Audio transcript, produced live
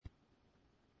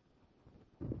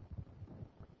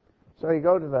So you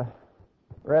go to the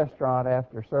restaurant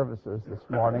after services this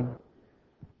morning.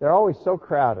 They're always so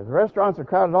crowded. The restaurants are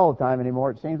crowded all the time anymore,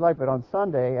 it seems like, but on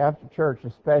Sunday, after church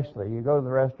especially, you go to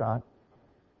the restaurant,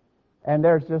 and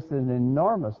there's just an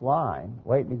enormous line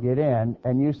waiting to get in,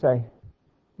 and you say,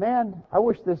 man, I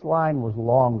wish this line was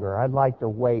longer. I'd like to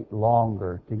wait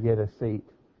longer to get a seat.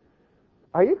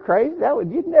 Are you crazy?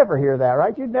 You'd never hear that,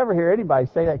 right? You'd never hear anybody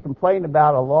say that, complain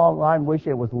about a long line, wish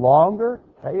it was longer.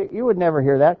 You would never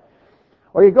hear that.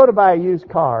 Or you go to buy a used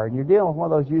car, and you're dealing with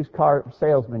one of those used car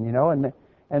salesmen, you know,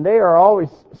 and they are always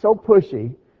so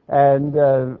pushy and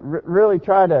really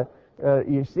try to,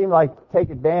 you seem like take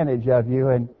advantage of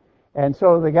you. And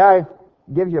so the guy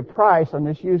gives you a price on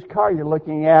this used car you're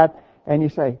looking at, and you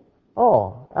say,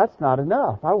 oh, that's not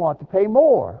enough. I want to pay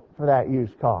more for that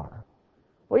used car.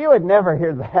 Well, you would never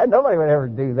hear that. Nobody would ever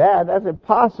do that. That's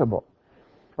impossible.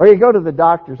 Or you go to the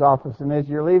doctor's office, and as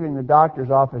you're leaving the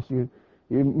doctor's office, you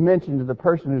mention to the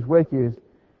person who's with you,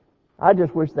 I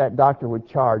just wish that doctor would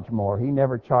charge more. He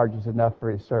never charges enough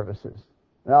for his services.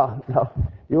 No,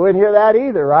 you wouldn't hear that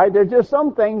either, right? There's just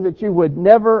some things that you would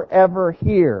never, ever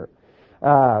hear.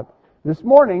 This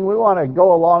morning, we want to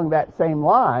go along that same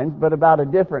lines, but about a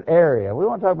different area. We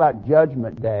want to talk about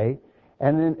Judgment Day,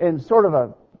 and in sort of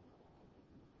a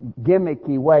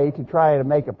gimmicky way to try to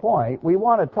make a point, we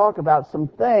want to talk about some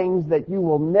things that you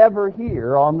will never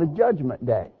hear on the Judgment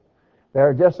Day. There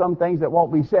are just some things that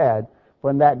won't be said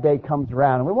when that day comes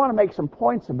around. And we want to make some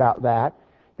points about that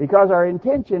because our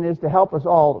intention is to help us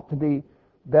all to be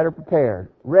better prepared,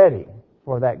 ready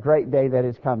for that great day that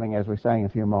is coming, as we sang a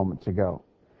few moments ago.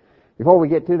 Before we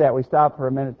get to that, we stop for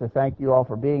a minute to thank you all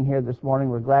for being here this morning.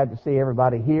 We're glad to see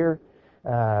everybody here.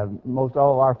 Most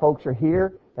all of our folks are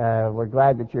here. We're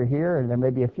glad that you're here, and there may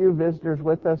be a few visitors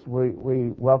with us. We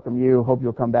welcome you. Hope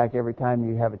you'll come back every time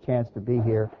you have a chance to be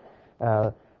here.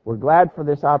 We're glad for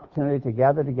this opportunity to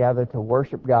gather together to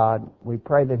worship God. We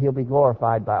pray that He'll be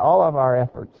glorified by all of our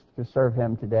efforts to serve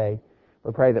Him today.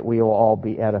 We pray that we will all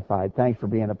be edified. Thanks for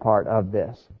being a part of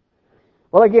this.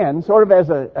 Well, again, sort of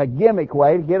as a gimmick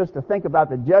way to get us to think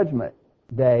about the Judgment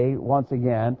Day once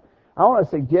again, I want to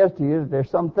suggest to you that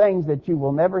there's some things that you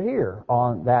will never hear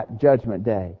on that Judgment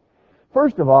Day.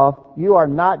 First of all, you are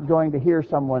not going to hear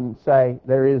someone say,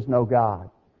 there is no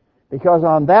God. Because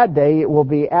on that day, it will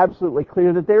be absolutely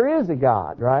clear that there is a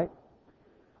God, right?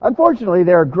 Unfortunately,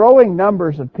 there are growing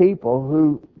numbers of people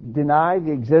who deny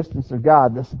the existence of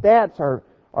God. The stats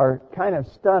are kind of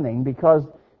stunning because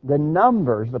the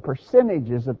numbers, the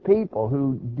percentages of people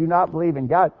who do not believe in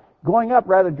God, going up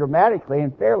rather dramatically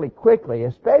and fairly quickly,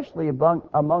 especially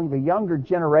among the younger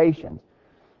generations.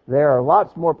 There are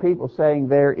lots more people saying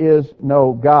there is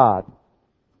no God.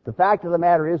 The fact of the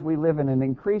matter is we live in an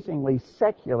increasingly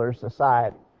secular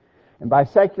society. And by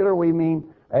secular we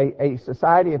mean a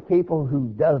society of people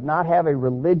who does not have a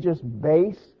religious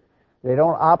base. They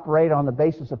don't operate on the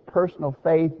basis of personal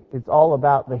faith. It's all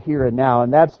about the here and now,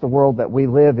 and that's the world that we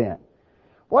live in.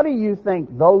 What do you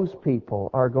think those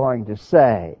people are going to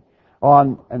say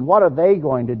and what are they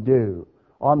going to do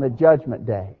on the Judgment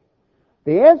Day?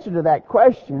 The answer to that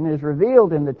question is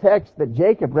revealed in the text that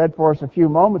Jacob read for us a few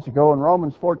moments ago in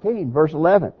Romans 14, verse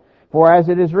 11. For as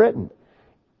it is written,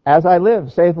 as I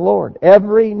live, saith the Lord,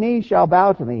 every knee shall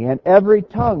bow to me, and every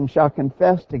tongue shall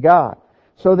confess to God.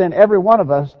 So then every one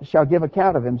of us shall give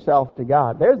account of himself to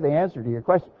God. There's the answer to your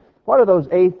question. What are those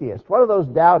atheists? What are those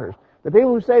doubters? The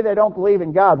people who say they don't believe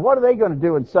in God, what are they going to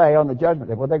do and say on the Judgment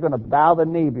Day? Well, they're going to bow the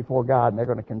knee before God, and they're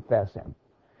going to confess Him.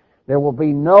 There will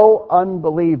be no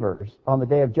unbelievers on the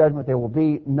Day of Judgment. There will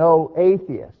be no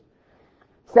atheists.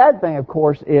 Sad thing, of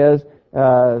course, is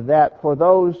that for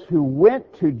those who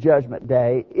went to Judgment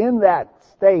Day in that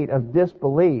state of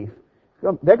disbelief,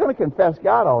 they're going to confess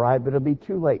God all right, but it'll be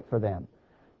too late for them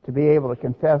to be able to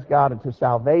confess God unto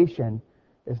salvation.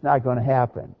 It's not going to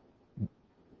happen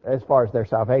as far as their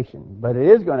salvation. But it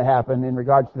is going to happen in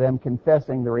regards to them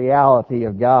confessing the reality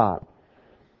of God.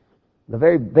 The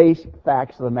very basic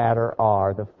facts of the matter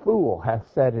are, the fool hath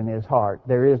said in his heart,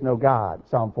 there is no God.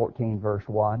 Psalm 14, verse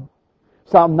 1.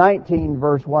 Psalm 19,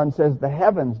 verse 1 says, the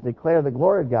heavens declare the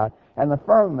glory of God, and the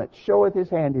firmament showeth His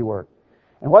handiwork.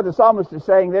 And what the psalmist is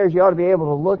saying there is you ought to be able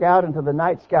to look out into the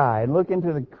night sky and look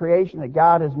into the creation that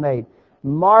God has made,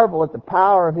 marvel at the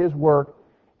power of His work,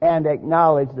 and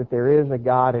acknowledge that there is a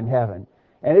God in heaven.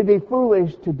 And it'd be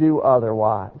foolish to do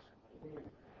otherwise.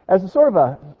 As a sort of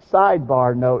a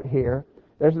sidebar note here,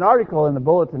 there's an article in the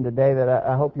bulletin today that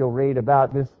I hope you'll read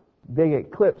about this big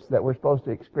eclipse that we're supposed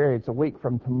to experience a week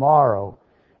from tomorrow,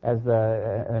 as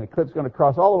an eclipse is going to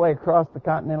cross all the way across the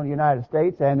continental United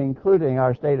States, and including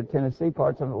our state of Tennessee.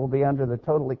 Parts of it will be under the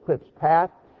total eclipse path.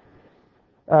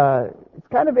 It's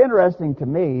kind of interesting to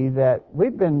me that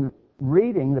we've been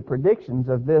reading the predictions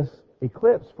of this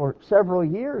eclipse for several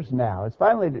years now. It's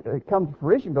finally come to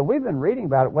fruition, but we've been reading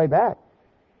about it way back.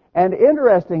 And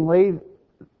interestingly,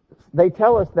 they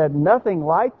tell us that nothing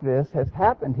like this has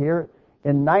happened here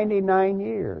in 99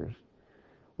 years.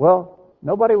 Well,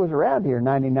 nobody was around here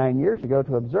 99 years ago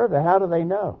to observe that. How do they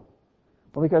know?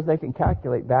 Well, because they can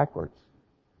calculate backwards.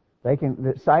 They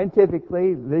can,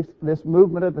 scientifically, this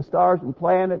movement of the stars and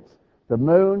planets, the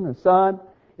moon, the sun,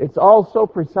 it's all so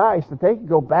precise that they can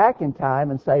go back in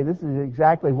time and say this is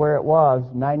exactly where it was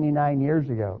 99 years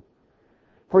ago.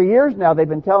 For years now, they've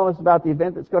been telling us about the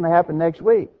event that's going to happen next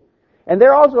week. And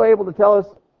they're also able to tell us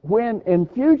when in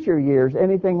future years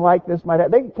anything like this might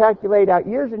happen. They can calculate out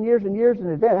years and years and years in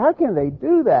advance. How can they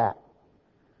do that?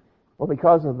 Well,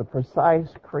 because of the precise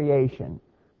creation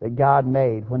that God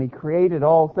made when He created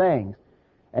all things.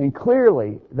 And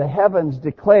clearly the heavens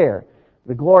declare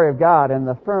the glory of God, and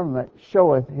the firmament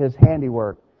showeth His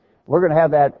handiwork. We're going to have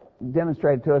that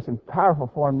demonstrated to us in powerful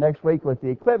form next week with the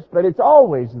eclipse, but it's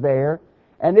always there,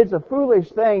 and it's a foolish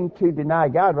thing to deny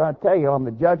God. But I'll tell you, on the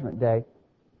judgment day,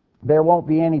 there won't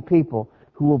be any people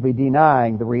who will be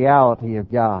denying the reality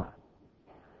of God.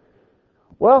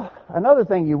 Well, another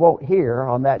thing you won't hear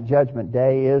on that judgment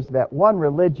day is that one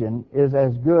religion is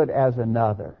as good as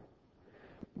another.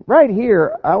 Right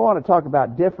here, I want to talk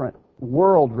about different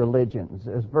world religions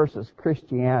as versus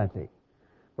Christianity.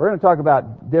 We're going to talk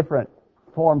about different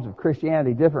forms of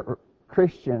Christianity, different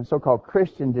Christian, so-called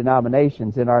Christian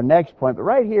denominations in our next point. But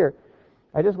right here,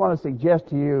 I just want to suggest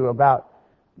to you about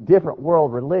different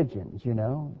world religions,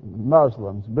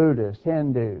 Muslims, Buddhists,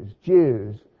 Hindus,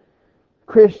 Jews,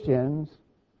 Christians.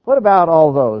 What about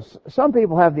all those? Some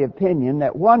people have the opinion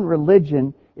that one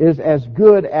religion is as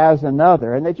good as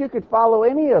another, and that you could follow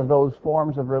any of those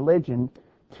forms of religion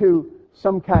to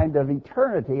some kind of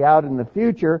eternity out in the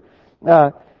future.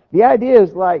 The idea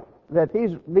is like that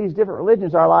these different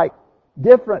religions are like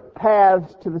different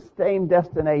paths to the same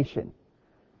destination.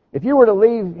 If you were to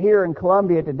leave here in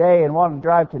Columbia today and want to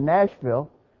drive to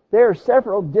Nashville, there are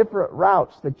several different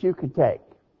routes that you could take.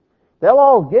 They'll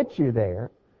all get you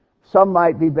there. Some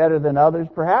might be better than others,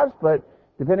 perhaps, but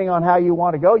depending on how you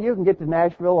want to go, you can get to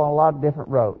Nashville on a lot of different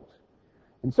roads.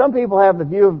 And some people have the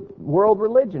view of world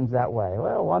religions that way.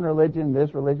 Well, one religion,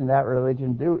 this religion, that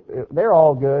religion, they're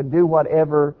all good. Do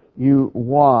whatever you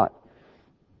want.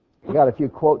 I got a few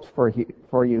quotes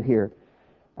for you here.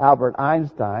 Albert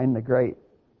Einstein, the great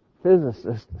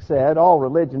physicist, said, all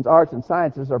religions, arts, and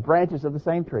sciences are branches of the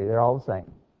same tree. They're all the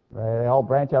same. They all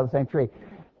branch out of the same tree.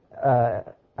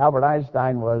 Albert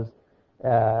Einstein was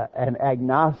an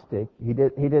agnostic. He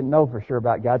didn't know for sure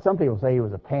about God. Some people say he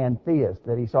was a pantheist,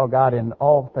 that he saw God in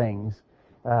all things,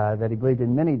 that he believed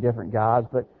in many different gods,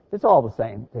 but it's all the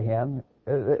same to him.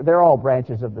 They're all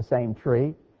branches of the same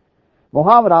tree.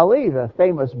 Muhammad Ali, the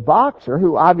famous boxer,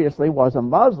 who obviously was a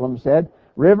Muslim, said,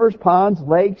 rivers, ponds,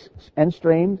 lakes, and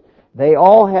streams, they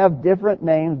all have different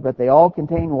names, but they all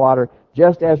contain water,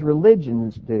 just as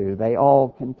religions do. They all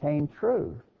contain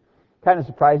truth. Kind of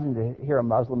surprising to hear a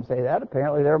Muslim say that.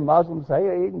 Apparently there are Muslims who say,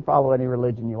 yeah, you can follow any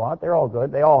religion you want. They're all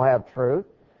good. They all have truth.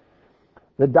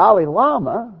 The Dalai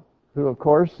Lama, who of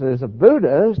course is a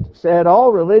Buddhist, said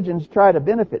all religions try to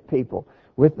benefit people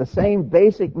with the same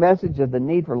basic message of the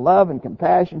need for love and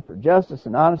compassion, for justice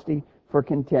and honesty, for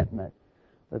contentment.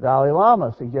 The Dalai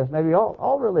Lama suggests maybe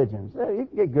all religions, you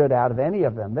can get good out of any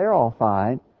of them. They're all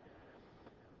fine.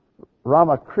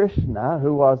 Ramakrishna,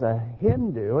 who was a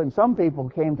Hindu, and some people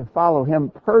came to follow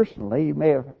him personally. You may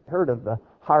have heard of the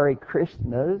Hare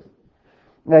Krishnas.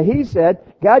 Now, he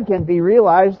said God can be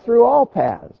realized through all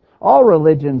paths. All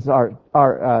religions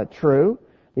are true.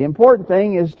 The important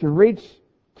thing is to reach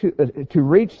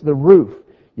the roof.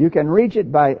 You can reach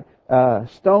it by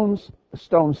stone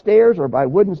stairs, or by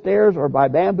wooden stairs, or by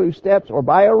bamboo steps, or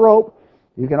by a rope.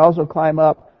 You can also climb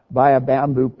up by a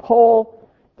bamboo pole.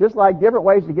 Just like different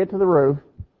ways to get to the roof,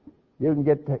 you can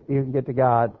get to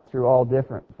God through all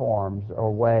different forms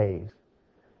or ways.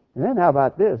 And then how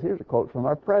about this? Here's a quote from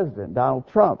our president, Donald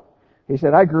Trump. He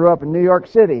said, I grew up in New York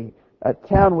City, a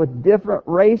town with different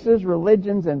races,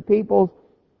 religions, and peoples.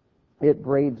 It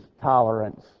breeds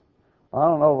tolerance. I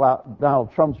don't know about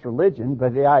Donald Trump's religion,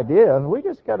 but the idea of we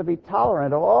just got to be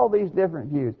tolerant of all these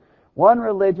different views. One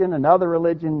religion, another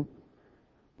religion.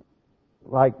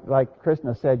 Like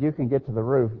Krishna said, you can get to the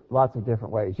roof lots of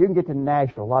different ways. You can get to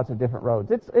Nashville lots of different roads.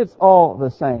 It's all the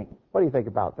same. What do you think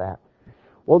about that?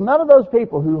 Well, none of those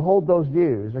people who hold those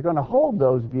views are going to hold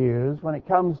those views when it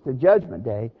comes to Judgment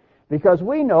Day, because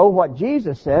we know what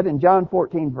Jesus said in John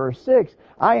 14, verse 6,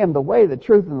 I am the way, the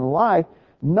truth, and the life.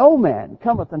 No man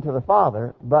cometh unto the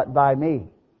Father but by me.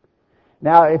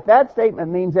 Now, if that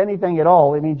statement means anything at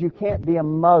all, it means you can't be a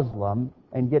Muslim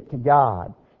and get to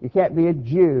God. You can't be a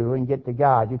Jew and get to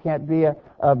God. You can't be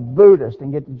a Buddhist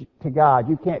and get to God.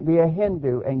 You can't be a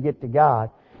Hindu and get to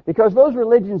God. Because those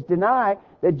religions deny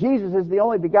that Jesus is the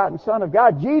only begotten Son of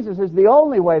God. Jesus is the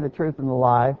only way, the truth, and the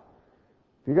life.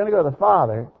 If you're going to go to the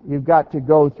Father, you've got to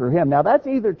go through Him. Now, that's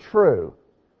either true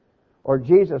or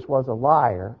Jesus was a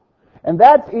liar. And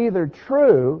that's either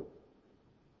true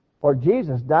or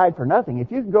Jesus died for nothing.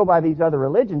 If you can go by these other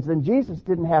religions, then Jesus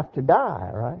didn't have to die,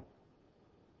 right?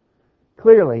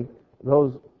 Clearly,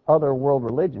 those other world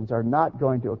religions are not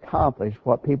going to accomplish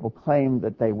what people claim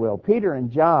that they will. Peter and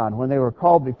John, when they were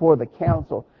called before the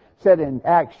council, said in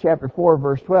Acts chapter 4,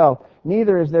 verse 12,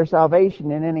 "Neither is there salvation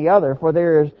in any other, for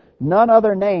there is none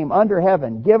other name under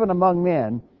heaven given among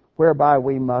men whereby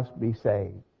we must be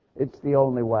saved." It's the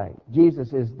only way.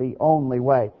 Jesus is the only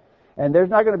way. And there's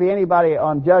not going to be anybody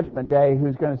on Judgment Day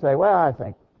who's going to say, well, I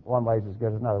think one way is as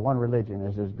good as another. One religion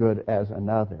is as good as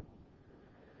another.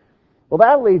 Well,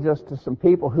 that leads us to some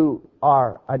people who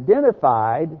are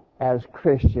identified as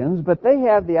Christians, but they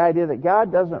have the idea that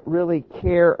God doesn't really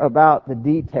care about the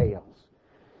details.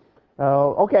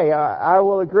 I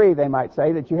will agree, they might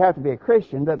say, that you have to be a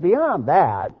Christian, but beyond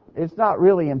that, it's not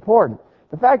really important.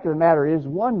 The fact of the matter is,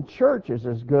 one church is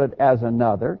as good as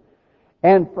another,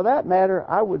 and for that matter,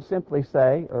 I would simply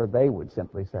say, or they would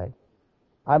simply say,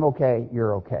 I'm okay,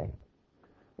 you're okay.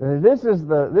 This is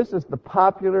the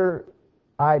popular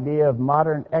idea of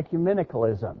modern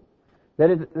ecumenicalism,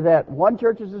 that one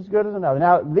church is as good as another.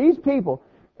 Now, these people,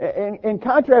 in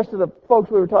contrast to the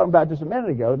folks we were talking about just a minute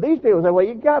ago, these people say, well,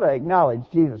 you've got to acknowledge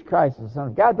Jesus Christ as the Son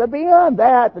of God, but beyond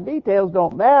that, the details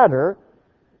don't matter.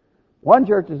 One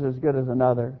church is as good as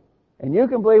another, and you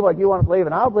can believe what you want to believe,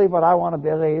 and I'll believe what I want to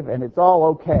believe, and it's all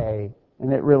okay,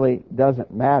 and it really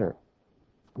doesn't matter.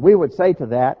 We would say to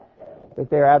that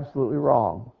they're absolutely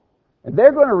wrong. And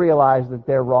they're going to realize that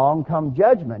they're wrong come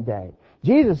Judgment Day.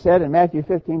 Jesus said in Matthew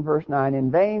 15, verse 9, "In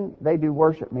vain they do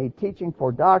worship me, teaching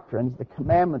for doctrines the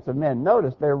commandments of men."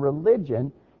 Notice, their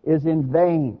religion is in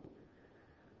vain.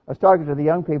 I was talking to the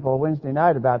young people Wednesday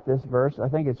night about this verse. I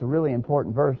think it's a really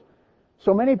important verse.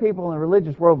 So many people in the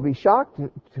religious world would be shocked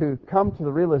to come to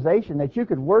the realization that you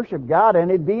could worship God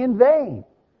and it'd be in vain.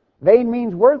 Vain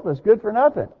means worthless, good for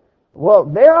nothing. Well,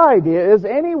 their idea is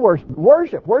any worship.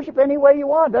 Worship any way you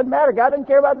want. Doesn't matter. God doesn't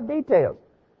care about the details.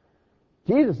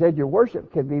 Jesus said your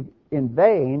worship could be in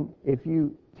vain if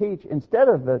you teach, instead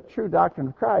of the true doctrine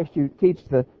of Christ, you teach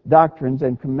the doctrines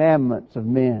and commandments of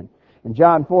men. In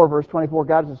John 4, verse 24,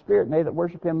 God is a spirit, and they that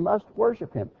worship Him must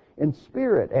worship Him in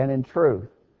spirit and in truth.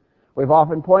 We've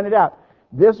often pointed out,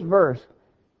 this verse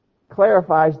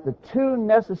clarifies the two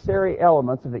necessary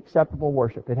elements of acceptable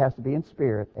worship. It has to be in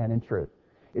spirit and in truth.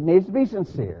 It needs to be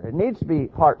sincere. It needs to be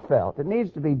heartfelt. It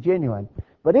needs to be genuine.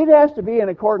 But it has to be in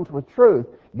accordance with truth.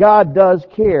 God does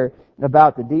care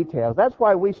about the details. That's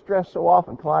why we stress so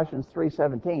often Colossians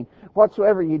 3:17.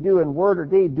 "Whatsoever you do in word or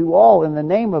deed, do all in the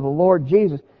name of the Lord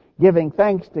Jesus, giving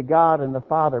thanks to God and the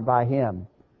Father by Him."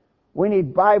 We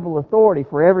need Bible authority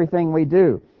for everything we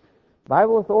do.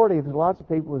 Bible authority for lots of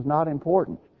people is not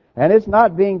important. And it's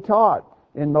not being taught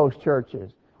in most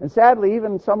churches. And sadly,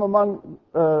 even some among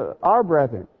our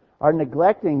brethren are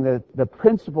neglecting the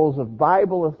principles of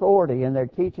Bible authority in their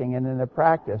teaching and in their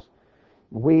practice.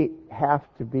 We have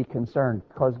to be concerned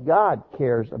because God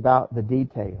cares about the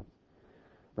details.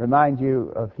 Remind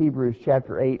you of Hebrews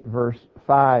chapter 8, verse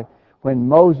 5, when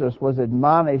Moses was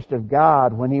admonished of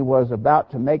God when he was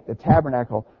about to make the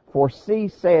tabernacle. "For see,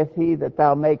 saith he, that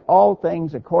thou make all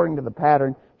things according to the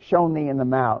pattern shown thee in the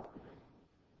mount."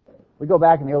 We go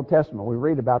back in the Old Testament, we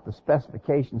read about the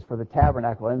specifications for the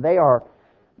tabernacle, and they are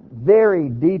very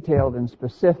detailed and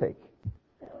specific.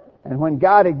 And when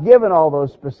God had given all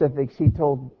those specifics, He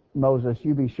told Moses,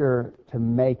 you be sure to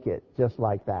make it just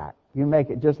like that. You make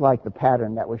it just like the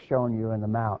pattern that was shown you in the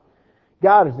mount.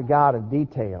 God is a God of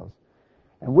details.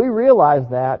 And we realize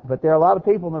that, but there are a lot of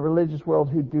people in the religious world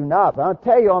who do not. But I'll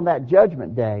tell you, on that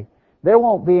Judgment Day, there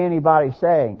won't be anybody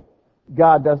saying,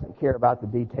 God doesn't care about the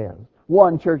details.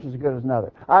 One church is as good as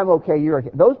another. I'm okay, you're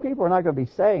okay. Those people are not going to be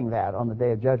saying that on the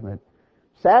Day of Judgment.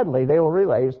 Sadly, they will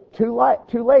realize, too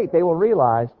late, they will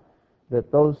realize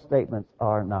that those statements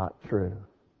are not true.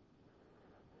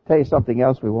 I'll tell you something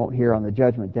else we won't hear on the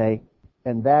Judgment Day,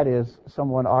 and that is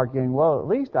someone arguing, well, at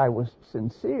least I was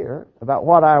sincere about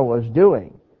what I was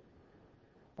doing.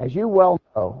 As you well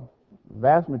know,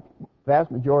 vast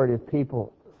majority of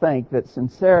people think that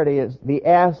sincerity is the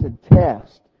acid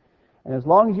test. And as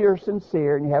long as you're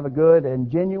sincere and you have a good and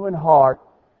genuine heart,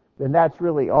 then that's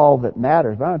really all that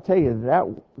matters. But I'm going to tell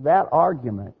you that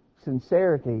argument,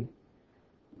 sincerity,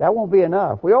 that won't be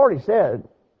enough. We already said,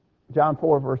 John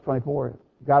 4, verse 24,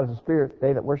 God is a spirit.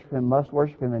 They that worship Him must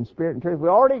worship Him in spirit and truth. We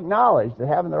already acknowledged that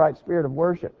having the right spirit of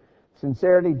worship,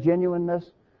 sincerity, genuineness,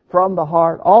 from the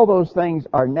heart, all those things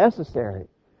are necessary.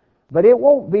 But it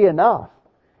won't be enough.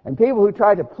 And people who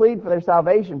try to plead for their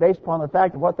salvation based upon the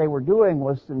fact that what they were doing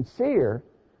was sincere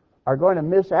are going to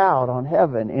miss out on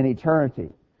heaven in eternity.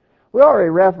 We already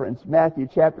referenced Matthew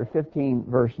chapter 15,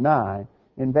 verse 9.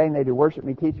 In vain they do worship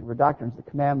me, teaching for doctrines the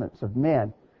commandments of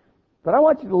men. But I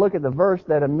want you to look at the verse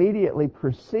that immediately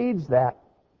precedes that.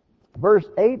 Verse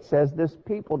 8 says, this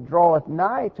people draweth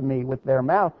nigh to me with their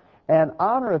mouth, and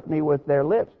honoreth me with their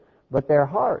lips, but their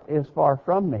heart is far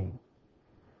from me.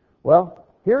 Well,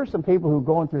 here are some people who are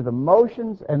going through the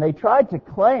motions, and they tried to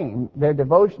claim their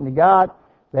devotion to God.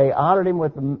 They honored Him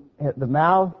with the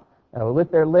mouth,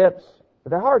 with their lips,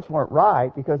 but their hearts weren't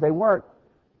right because they weren't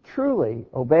truly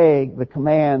obeying the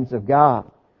commands of God.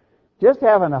 Just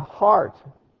having a heart,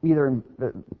 either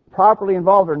properly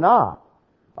involved or not,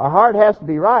 our heart has to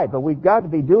be right, but we've got to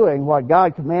be doing what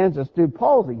God commands us to do.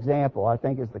 Paul's example, I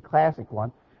think, is the classic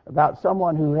one about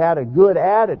someone who had a good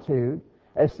attitude,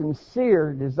 a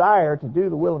sincere desire to do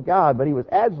the will of God, but he was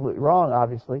absolutely wrong,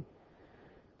 obviously.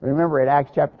 Remember in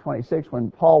Acts chapter 26 when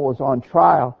Paul was on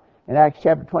trial, in Acts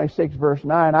chapter 26 verse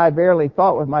 9, I verily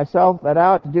thought with myself that I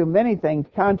ought to do many things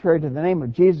contrary to the name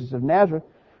of Jesus of Nazareth,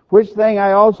 which thing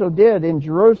I also did in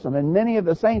Jerusalem, and many of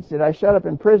the saints did I shut up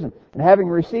in prison. And having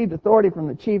received authority from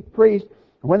the chief priests,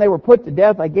 when they were put to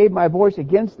death, I gave my voice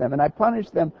against them, and I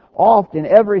punished them oft in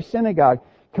every synagogue,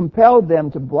 compelled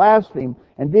them to blaspheme,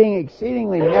 and being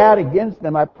exceedingly mad against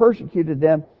them, I persecuted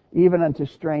them even unto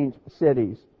strange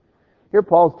cities. Here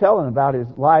Paul's telling about his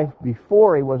life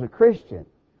before he was a Christian.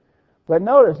 But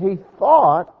notice, he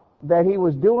thought that he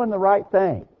was doing the right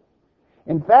thing.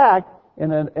 In fact,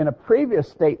 in a previous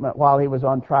statement while he was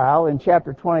on trial, in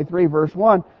chapter 23, verse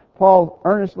 1, Paul,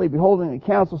 earnestly beholding the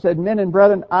council, said, Men and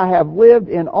brethren, I have lived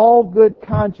in all good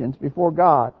conscience before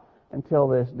God until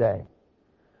this day.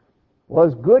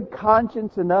 Was good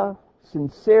conscience enough?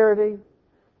 Sincerity?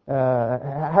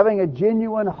 Having a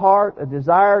genuine heart, a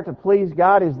desire to please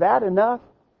God, is that enough?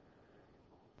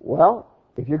 Well,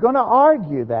 if you're going to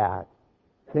argue that,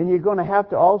 then you're going to have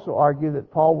to also argue that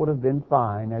Paul would have been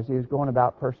fine as he was going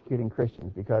about persecuting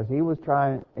Christians, because he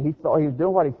thought he was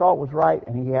doing what he thought was right,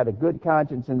 and he had a good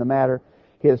conscience in the matter.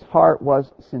 His heart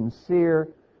was sincere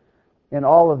in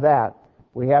all of that.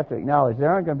 We have to acknowledge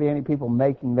there aren't going to be any people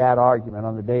making that argument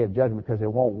on the day of judgment because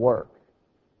it won't work.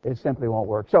 It simply won't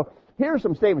work. So here are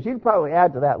some statements. You can probably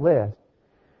add to that list.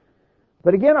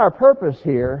 But again, our purpose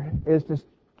here is to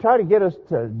try to get us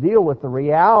to deal with the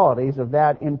realities of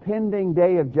that impending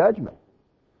day of judgment.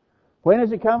 When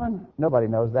is it coming? Nobody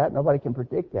knows that. Nobody can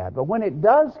predict that. But when it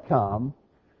does come,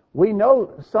 we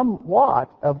know somewhat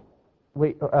of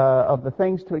the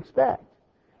things to expect.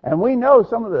 And we know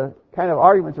some of the kind of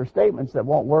arguments or statements that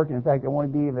won't work. In fact, there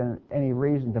won't be even any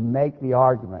reason to make the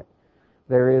argument.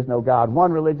 There is no God.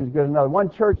 One religion is good as another.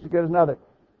 One church is good as another.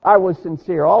 I was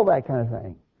sincere. All that kind of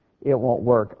thing. It won't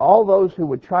work. All those who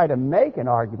would try to make an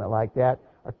argument like that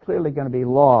are clearly going to be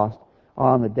lost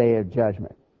on the day of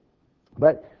judgment.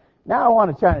 But now I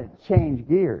want to try to change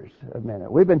gears a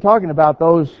minute. We've been talking about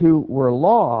those who were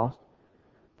lost,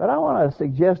 but I want to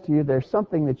suggest to you there's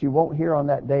something that you won't hear on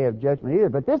that day of judgment either.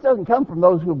 But this doesn't come from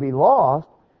those who will be lost.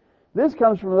 This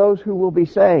comes from those who will be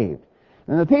saved.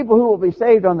 And the people who will be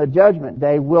saved on the judgment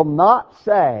day will not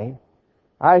say,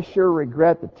 I sure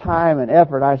regret the time and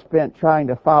effort I spent trying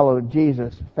to follow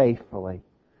Jesus faithfully.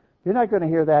 You're not going to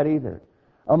hear that either.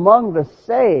 Among the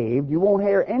saved, you won't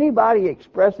hear anybody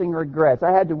expressing regrets.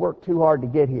 I had to work too hard to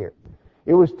get here.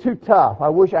 It was too tough. I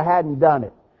wish I hadn't done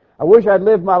it. I wish I'd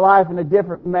lived my life in a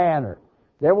different manner.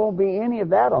 There won't be any of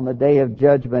that on the day of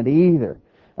judgment either.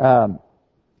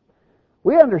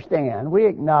 We understand, we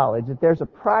acknowledge that there's a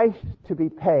price to be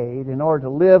paid in order to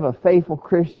live a faithful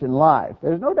Christian life.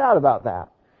 There's no doubt about that.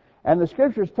 And the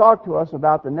Scriptures talk to us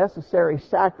about the necessary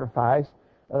sacrifice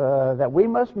that we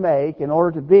must make in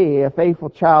order to be a faithful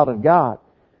child of God.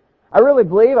 I really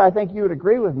believe, I think you would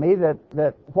agree with me,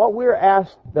 that what we're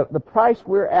asked, the price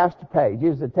we're asked to pay,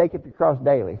 Jesus said, take up your cross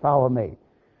daily, follow me.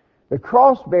 The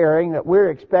cross-bearing that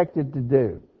we're expected to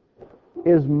do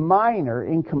is minor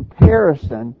in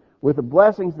comparison with the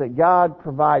blessings that God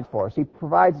provides for us. He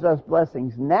provides us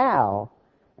blessings now,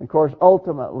 and of course,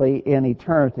 ultimately in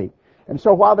eternity. And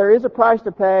so while there is a price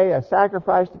to pay, a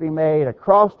sacrifice to be made, a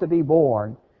cross to be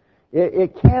borne,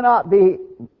 it cannot be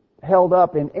held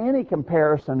up in any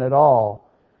comparison at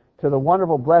all to the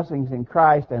wonderful blessings in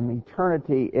Christ and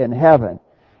eternity in heaven,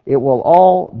 it will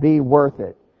all be worth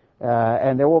it.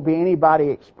 And there won't be anybody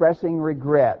expressing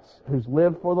regrets who's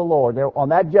lived for the Lord. On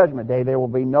that judgment day, there will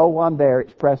be no one there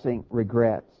expressing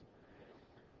regrets.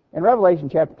 In Revelation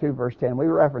chapter 2, verse 10, we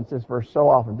reference this verse so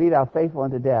often, "Be thou faithful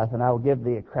unto death, and I will give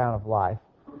thee a crown of life."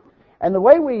 And the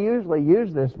way we usually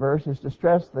use this verse is to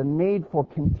stress the need for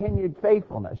continued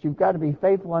faithfulness. You've got to be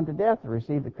faithful unto death to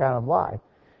receive the crown of life.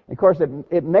 And of course,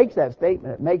 it makes that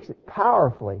statement, it makes it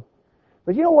powerfully.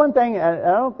 But you know one thing, I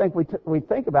don't think we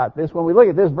think about this, when we look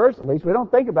at this verse at least, we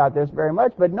don't think about this very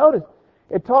much, but notice,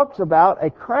 it talks about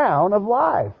a crown of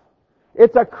life.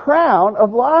 It's a crown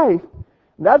of life.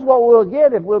 That's what we'll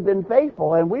get if we've been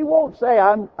faithful, and we won't say,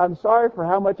 I'm sorry for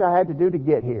how much I had to do to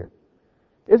get here.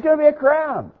 It's going to be a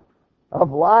crown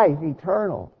of life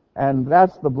eternal, and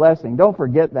that's the blessing. Don't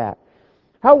forget that.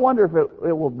 How wonderful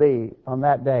it will be on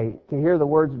that day to hear the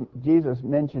words Jesus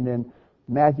mentioned in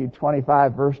Matthew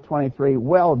 25, verse 23,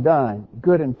 "Well done,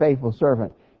 good and faithful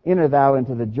servant. Enter thou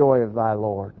into the joy of thy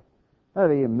Lord."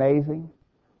 That'll be amazing.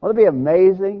 Won't it be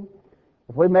amazing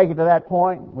if we make it to that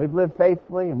point, we've lived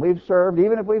faithfully and we've served,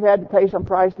 even if we've had to pay some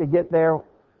price to get there,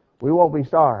 we won't be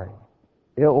sorry.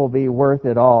 It will be worth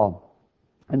it all.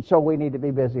 And so we need to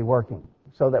be busy working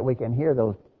so that we can hear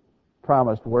those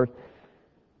promised words.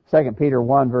 2 Peter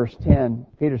 1, verse 10,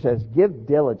 Peter says, "Give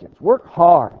diligence. Work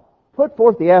hard. Put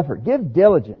forth the effort. Give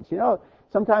diligence." You know,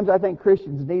 sometimes I think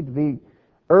Christians need to be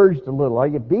urged a little. Are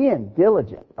you being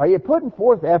diligent? Are you putting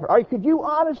forth effort? Could you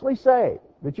honestly say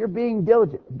that you're being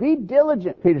diligent? Be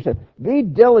diligent, Peter said. Be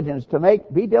diligent to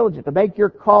make your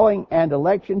calling and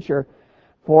election sure.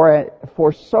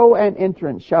 For so an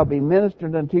entrance shall be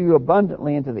ministered unto you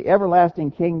abundantly into the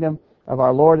everlasting kingdom of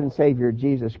our Lord and Savior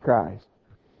Jesus Christ.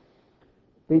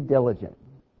 Be diligent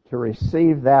to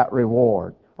receive that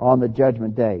reward on the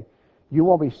judgment day. You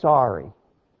won't be sorry.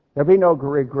 There'll be no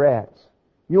regrets.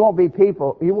 There won't be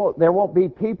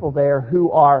people there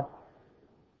who are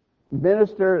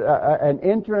ministered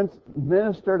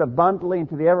abundantly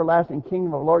into the everlasting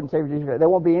kingdom of the Lord and Savior Jesus Christ. There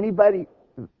won't be anybody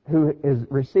who is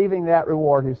receiving that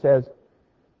reward who says,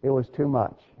 "It was too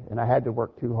much and I had to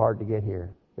work too hard to get here."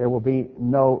 There will be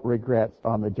no regrets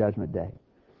on the judgment day.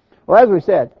 Well, as we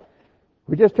said,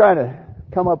 we're just trying to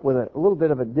come up with a little bit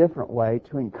of a different way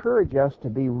to encourage us to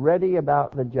be ready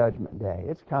about the judgment day.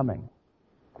 It's coming.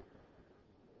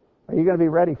 Are you going to be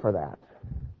ready for that?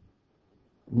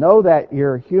 Know that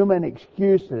your human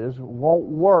excuses won't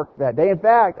work that day. In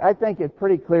fact, I think it's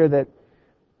pretty clear that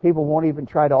people won't even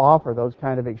try to offer those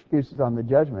kind of excuses on the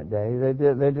judgment day.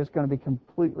 They're just going to be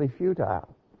completely futile.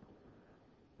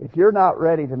 If you're not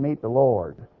ready to meet the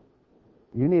Lord,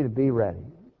 you need to be ready.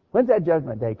 When's that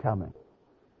judgment day coming?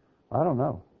 I don't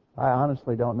know. I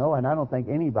honestly don't know, and I don't think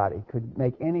anybody could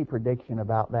make any prediction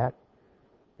about that.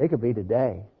 It could be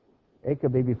today. It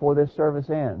could be before this service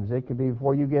ends. It could be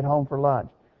before you get home for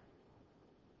lunch.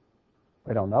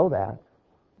 We don't know that.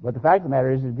 But the fact of the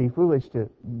matter is, it'd be foolish to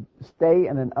stay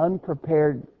in an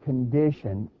unprepared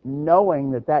condition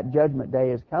knowing that that judgment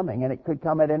day is coming, and it could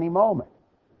come at any moment.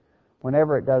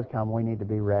 Whenever it does come, we need to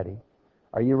be ready.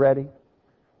 Are you ready?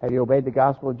 Have you obeyed the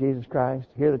gospel of Jesus Christ?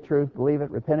 Hear the truth, believe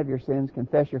it, repent of your sins,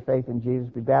 confess your faith in Jesus,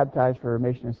 be baptized for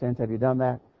remission of sins. Have you done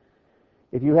that?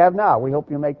 If you have not, we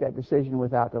hope you'll make that decision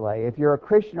without delay. If you're a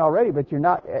Christian already, but you're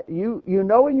not, you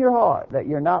know in your heart that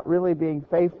you're not really being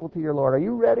faithful to your Lord, are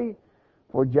you ready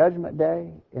for judgment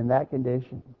day in that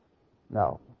condition?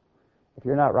 No. If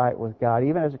you're not right with God,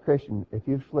 even as a Christian, if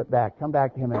you've slipped back, come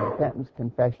back to Him in repentance,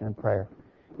 confession, and prayer.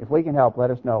 If we can help,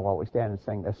 let us know while we stand and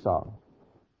sing this song.